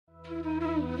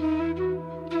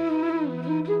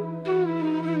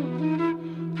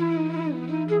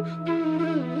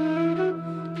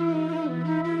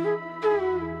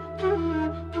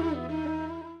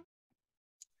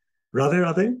Radhe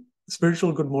Radhe,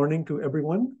 spiritual good morning to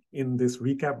everyone in this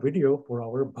recap video for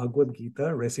our Bhagavad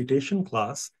Gita recitation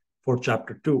class for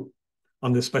chapter 2.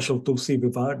 On this special Tulsi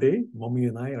Vivah day, Mommy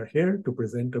and I are here to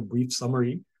present a brief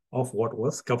summary of what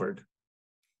was covered.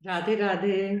 Radhe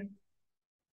Radhe.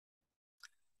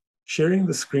 Sharing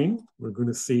the screen, we're going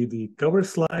to see the cover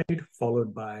slide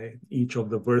followed by each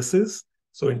of the verses.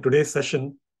 So in today's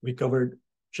session, we covered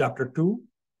chapter 2,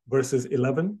 verses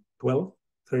 11, 12,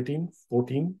 13,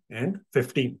 14, and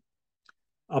 15.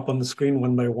 Up on the screen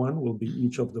one by one will be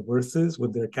each of the verses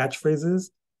with their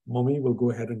catchphrases. Mommy will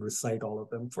go ahead and recite all of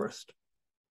them first.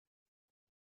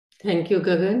 Thank you,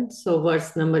 Gagan. So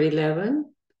verse number 11.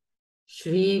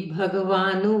 Shri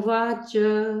Bhagavanu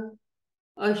Vacha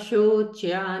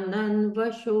Ashocyanan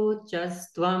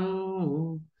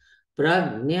Vashocastvam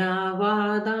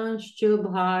Prajnavadanshcha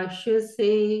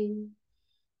Bhashase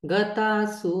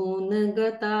Gatasun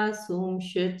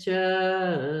Gatasumshacha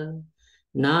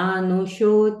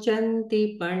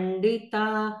Nanushocanti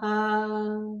Panditaha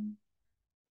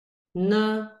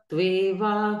Na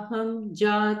tvevaham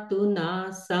jatu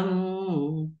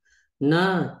nasam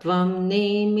na tvam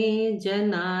neme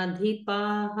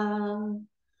janadhipaha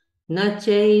na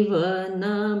chaiva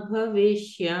na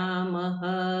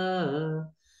bhavishyamaha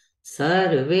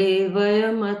sarve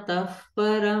vayamatah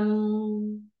param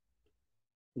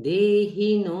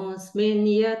dehinosmin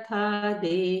yatha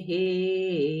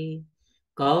dehe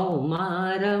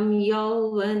kaumaram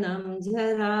yauvanam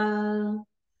jara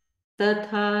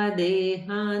तथा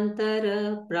देहांतर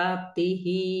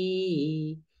प्राप्तिहि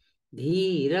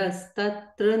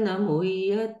धीरस्तत्र न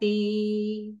मुह्यति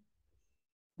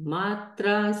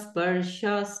मात्रा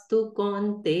स्पर्शास्तु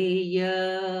कौन्तेय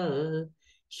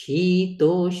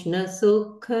शीतोष्ण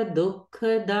सुख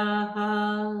दुःखदाः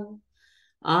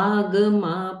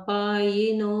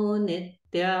आगमापायिनो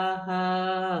नित्याः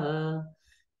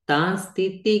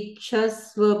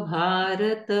तांस्तितिक्षस्व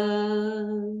Bharat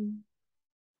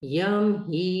Yam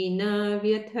hina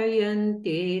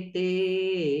vyathayante te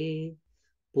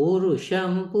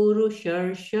purusham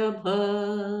purusharshabha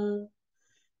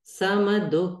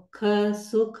samadukha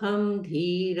sukham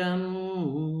dhiram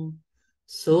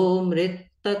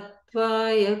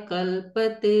somrittatvaya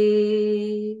kalpate.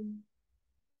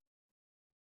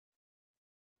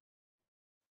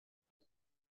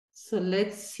 So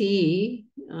let's see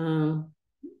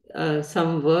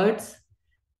some words,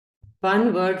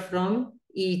 one word from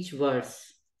each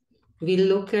verse. We'll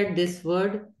look at this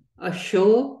word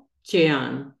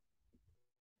Ashocyan.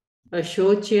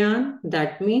 Ashocyan,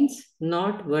 that means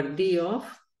not worthy of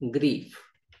grief.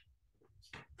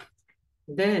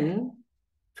 Then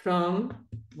from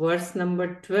verse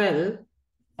number 12,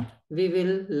 we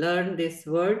will learn this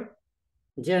word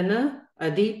Jana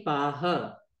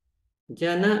Adipaha.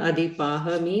 Jana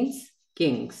Adipaha means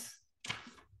kings.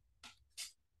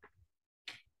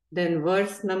 Then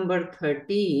verse number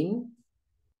 13,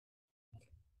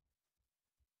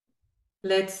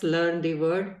 let's learn the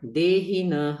word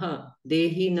Dehinaha.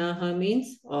 Dehinaha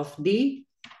means of the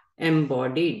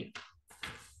embodied.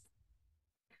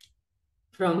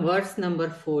 From verse number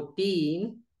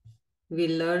 14, we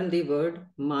learn the word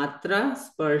Matra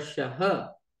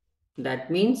Sparshaha.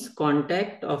 That means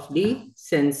contact of the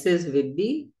senses with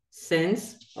the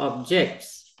sense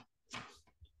objects.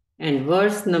 And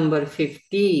verse number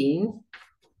 15,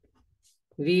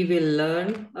 we will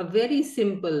learn a very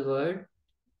simple word,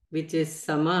 which is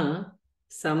sama.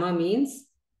 Sama means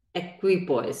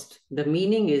equipoised. The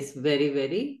meaning is very,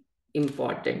 very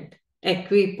important.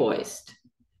 Equipoised.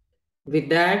 With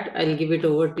that, I'll give it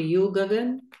over to you,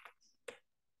 Gagan.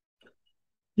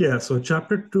 Yeah, so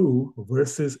chapter 2,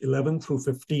 verses 11 through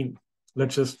 15.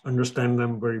 Let's just understand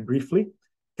them very briefly.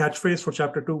 Catchphrase for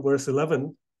chapter 2, verse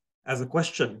 11, as a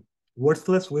question.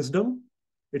 Worthless wisdom.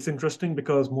 It's interesting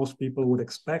because most people would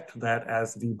expect that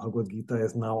as the Bhagavad Gita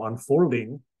is now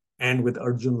unfolding and with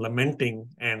Arjun lamenting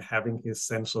and having his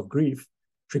sense of grief,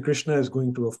 Sri Krishna is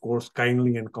going to, of course,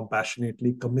 kindly and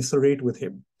compassionately commiserate with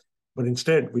him. But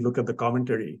instead, we look at the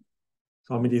commentary.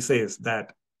 Swamiji says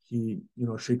that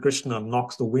Sri Krishna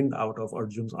knocks the wind out of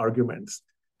Arjun's arguments.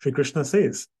 Sri Krishna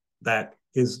says that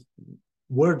his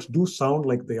words do sound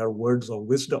like they are words of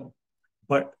wisdom,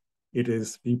 but it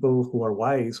is people who are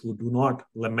wise who do not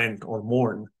lament or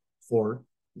mourn for,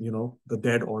 the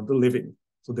dead or the living.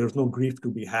 So there's no grief to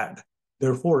be had.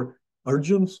 Therefore,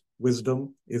 Arjun's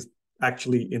wisdom is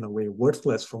actually, in a way,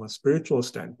 worthless from a spiritual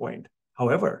standpoint.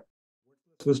 However,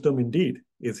 wisdom indeed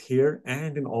is here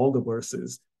and in all the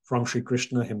verses from Sri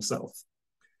Krishna himself.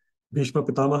 Bhishma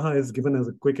Pitamaha is given as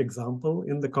a quick example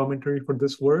in the commentary for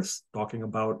this verse, talking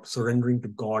about surrendering to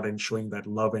God and showing that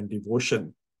love and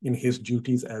devotion in his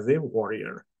duties as a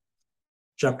warrior.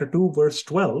 Chapter 2, verse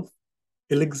 12,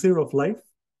 elixir of life.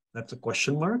 That's a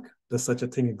question mark. Does such a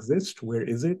thing exist? Where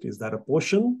is it? Is that a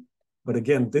potion? But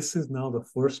again, this is now the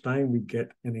first time we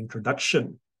get an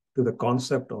introduction to the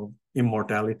concept of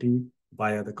immortality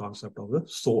via the concept of the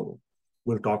soul.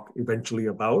 We'll talk eventually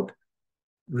about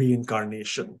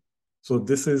reincarnation. So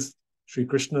this is Sri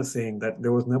Krishna saying that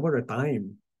there was never a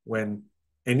time when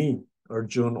any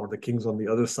Arjun or the kings on the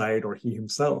other side or he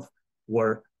himself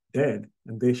were dead,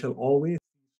 and they shall always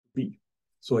be.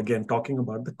 So again, talking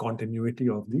about the continuity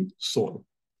of the soul.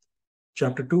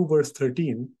 Chapter 2, verse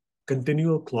 13,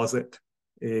 continual closet,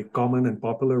 a common and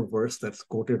popular verse that's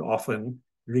quoted often,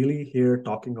 really here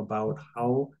talking about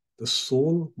how the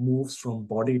soul moves from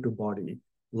body to body,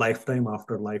 lifetime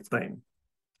after lifetime.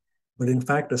 But in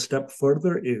fact, a step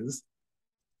further is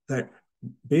that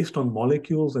based on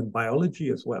molecules and biology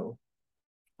as well,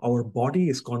 our body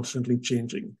is constantly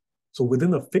changing. So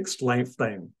within a fixed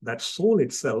lifetime, that soul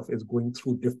itself is going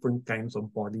through different kinds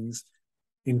of bodies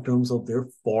in terms of their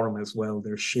form as well,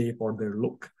 their shape or their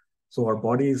look. So our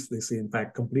bodies, they say, in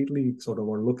fact, completely sort of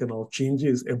our look and all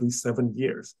changes every 7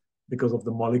 years because of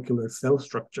the molecular cell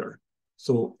structure.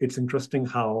 So it's interesting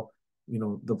how,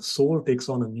 the soul takes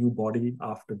on a new body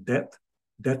after death.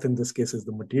 Death in this case is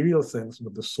the material sense,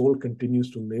 but the soul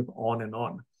continues to live on and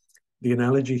on. The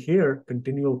analogy here,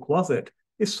 continual closet,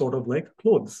 is sort of like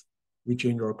clothes. We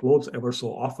change our clothes ever so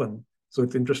often. So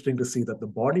it's interesting to see that the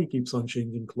body keeps on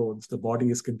changing clothes. The body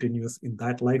is continuous in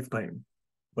that lifetime.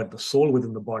 But the soul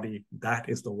within the body, that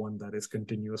is the one that is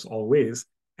continuous always.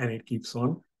 And it keeps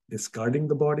on discarding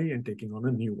the body and taking on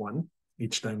a new one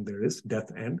each time there is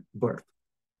death and birth.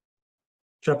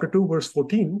 Chapter 2, verse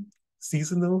 14,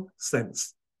 seasonal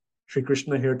sense. Sri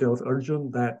Krishna here tells Arjun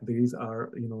that these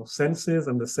are, senses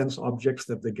and the sense objects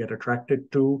that they get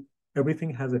attracted to.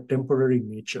 Everything has a temporary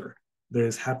nature. There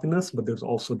is happiness, but there's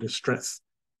also distress.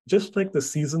 Just like the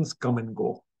seasons come and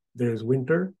go. There is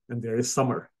winter and there is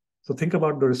summer. So think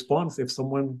about the response if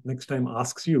someone next time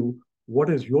asks you,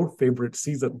 what is your favorite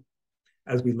season?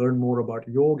 As we learn more about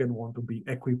yoga and want to be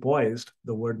equipoised,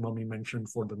 the word Mummy mentioned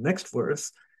for the next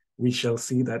verse, we shall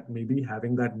see that maybe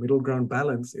having that middle ground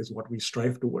balance is what we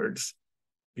strive towards,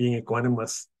 being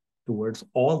equanimous towards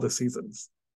all the seasons.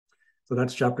 So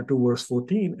that's chapter 2, verse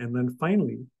 14. And then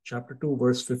finally, chapter 2,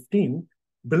 verse 15,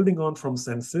 building on from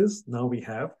senses, now we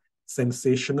have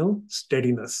sensational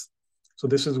steadiness. So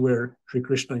this is where Sri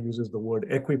Krishna uses the word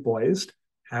equipoised,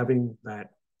 having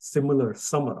that similar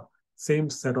same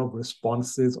set of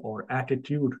responses or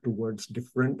attitude towards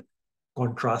different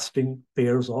contrasting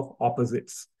pairs of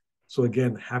opposites. So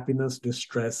again, happiness,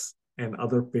 distress, and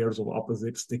other pairs of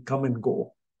opposites, they come and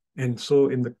go. And so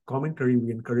in the commentary,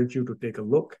 we encourage you to take a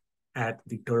look at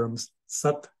the terms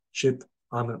Sat, Chit,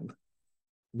 Anand.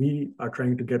 We are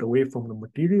trying to get away from the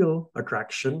material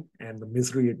attraction and the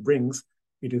misery it brings.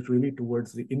 It is really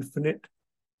towards the infinite,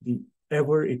 the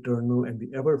ever eternal, and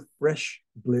the ever fresh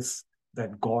bliss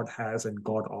that God has and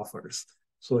God offers.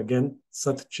 So again,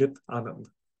 Sat, Chit, Anand.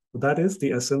 So that is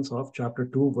the essence of chapter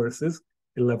 2, verses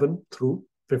 11 through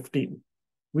 15.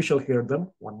 We shall hear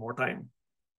them one more time.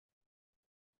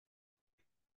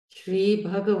 Shri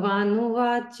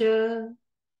Bhagavan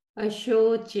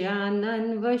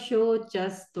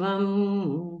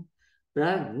Ashocyananvashocastvam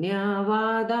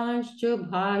Prajnavadanshcha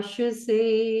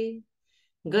bhashase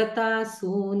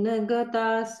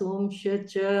Gatasumsha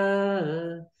cha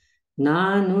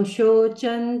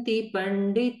Nanushocanti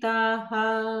panditaha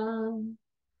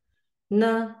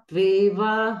Na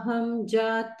tvevaham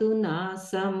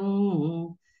jatunasam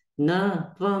Na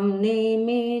tvam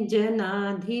neme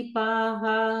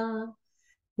janadhipaha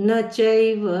न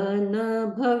चैव न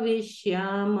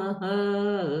भविष्यामः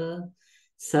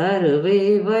सर्वे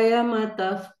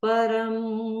वयमतः परम्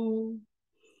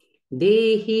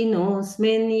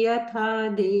देहिनोऽस्मिन् यथा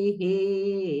देहे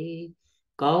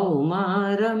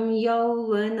कौमारं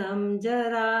यौवनं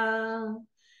जरा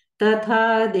तथा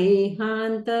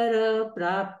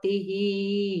देहान्तरप्राप्तिः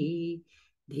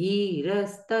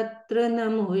धीरस्तत्र न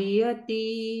मुह्यति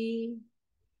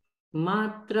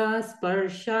मात्रा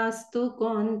स्पर्शास्तु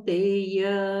कौन्तेय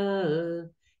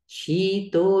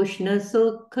शीतोष्ण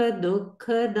सुख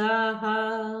दुःखदाः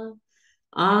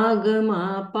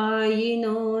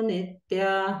आगमापायिनो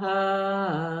नित्याः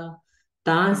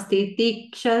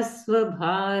तांस्तितिक्षस्व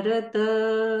भारत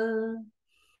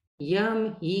यं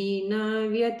हि न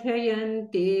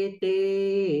व्यथयन्ते ते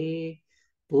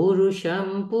पुरुषं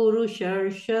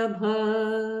पुरुषर्षभ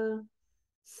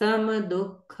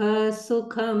समदुःख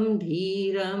सुखं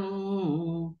धीरं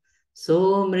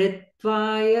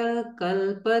सोमृत्वाय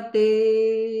कल्पते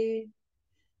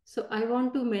So I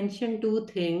want to mention two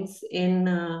things. In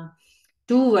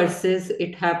two verses,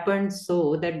 it happened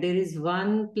so that there is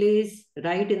one place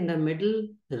right in the middle,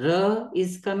 Ra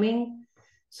is coming.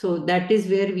 So that is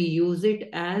where we use it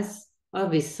as a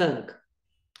visarg.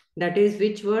 That is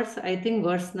which verse? I think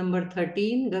verse number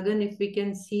 13. Gagan, if we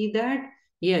can see that.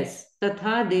 Yes,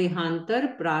 Tatha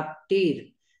Dehantar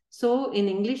Praptir. So in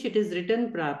English it is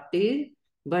written Praptir,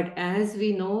 but as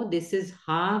we know, this is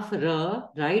half Ra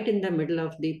right in the middle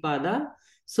of the Pada.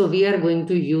 So we are going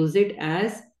to use it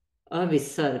as a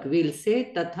Visarg. We'll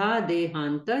say Tatha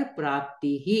Dehantar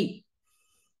Praptihi.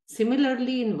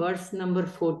 Similarly, in verse number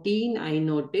 14, I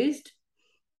noticed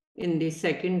in the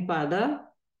second Pada,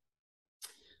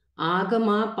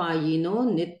 Agama Payino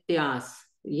Nityas.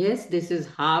 Yes, this is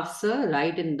half sa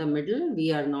right in the middle.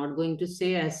 We are not going to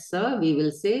say as sa. We will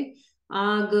say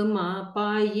Agama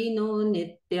Payino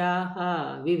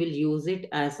Nityaha. We will use it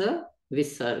as a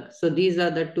visarg. So these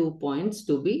are the 2 points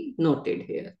to be noted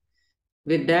here.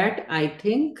 With that, I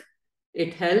think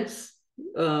it helps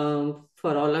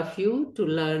for all of you to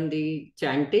learn the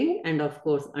chanting and, of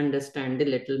course, understand the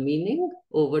little meaning.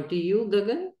 Over to you,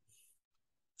 Gagan.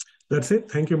 That's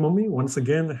it. Thank you, Mommy. Once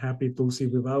again, happy Tulsi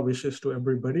Viva wishes to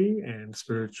everybody and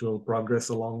spiritual progress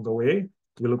along the way.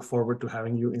 We look forward to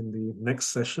having you in the next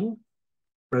session,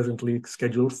 presently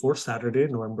scheduled for Saturday,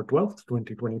 November 12th,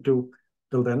 2022.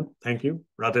 Till then, thank you.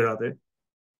 Radhe Radhe.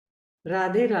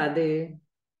 Radhe Radhe.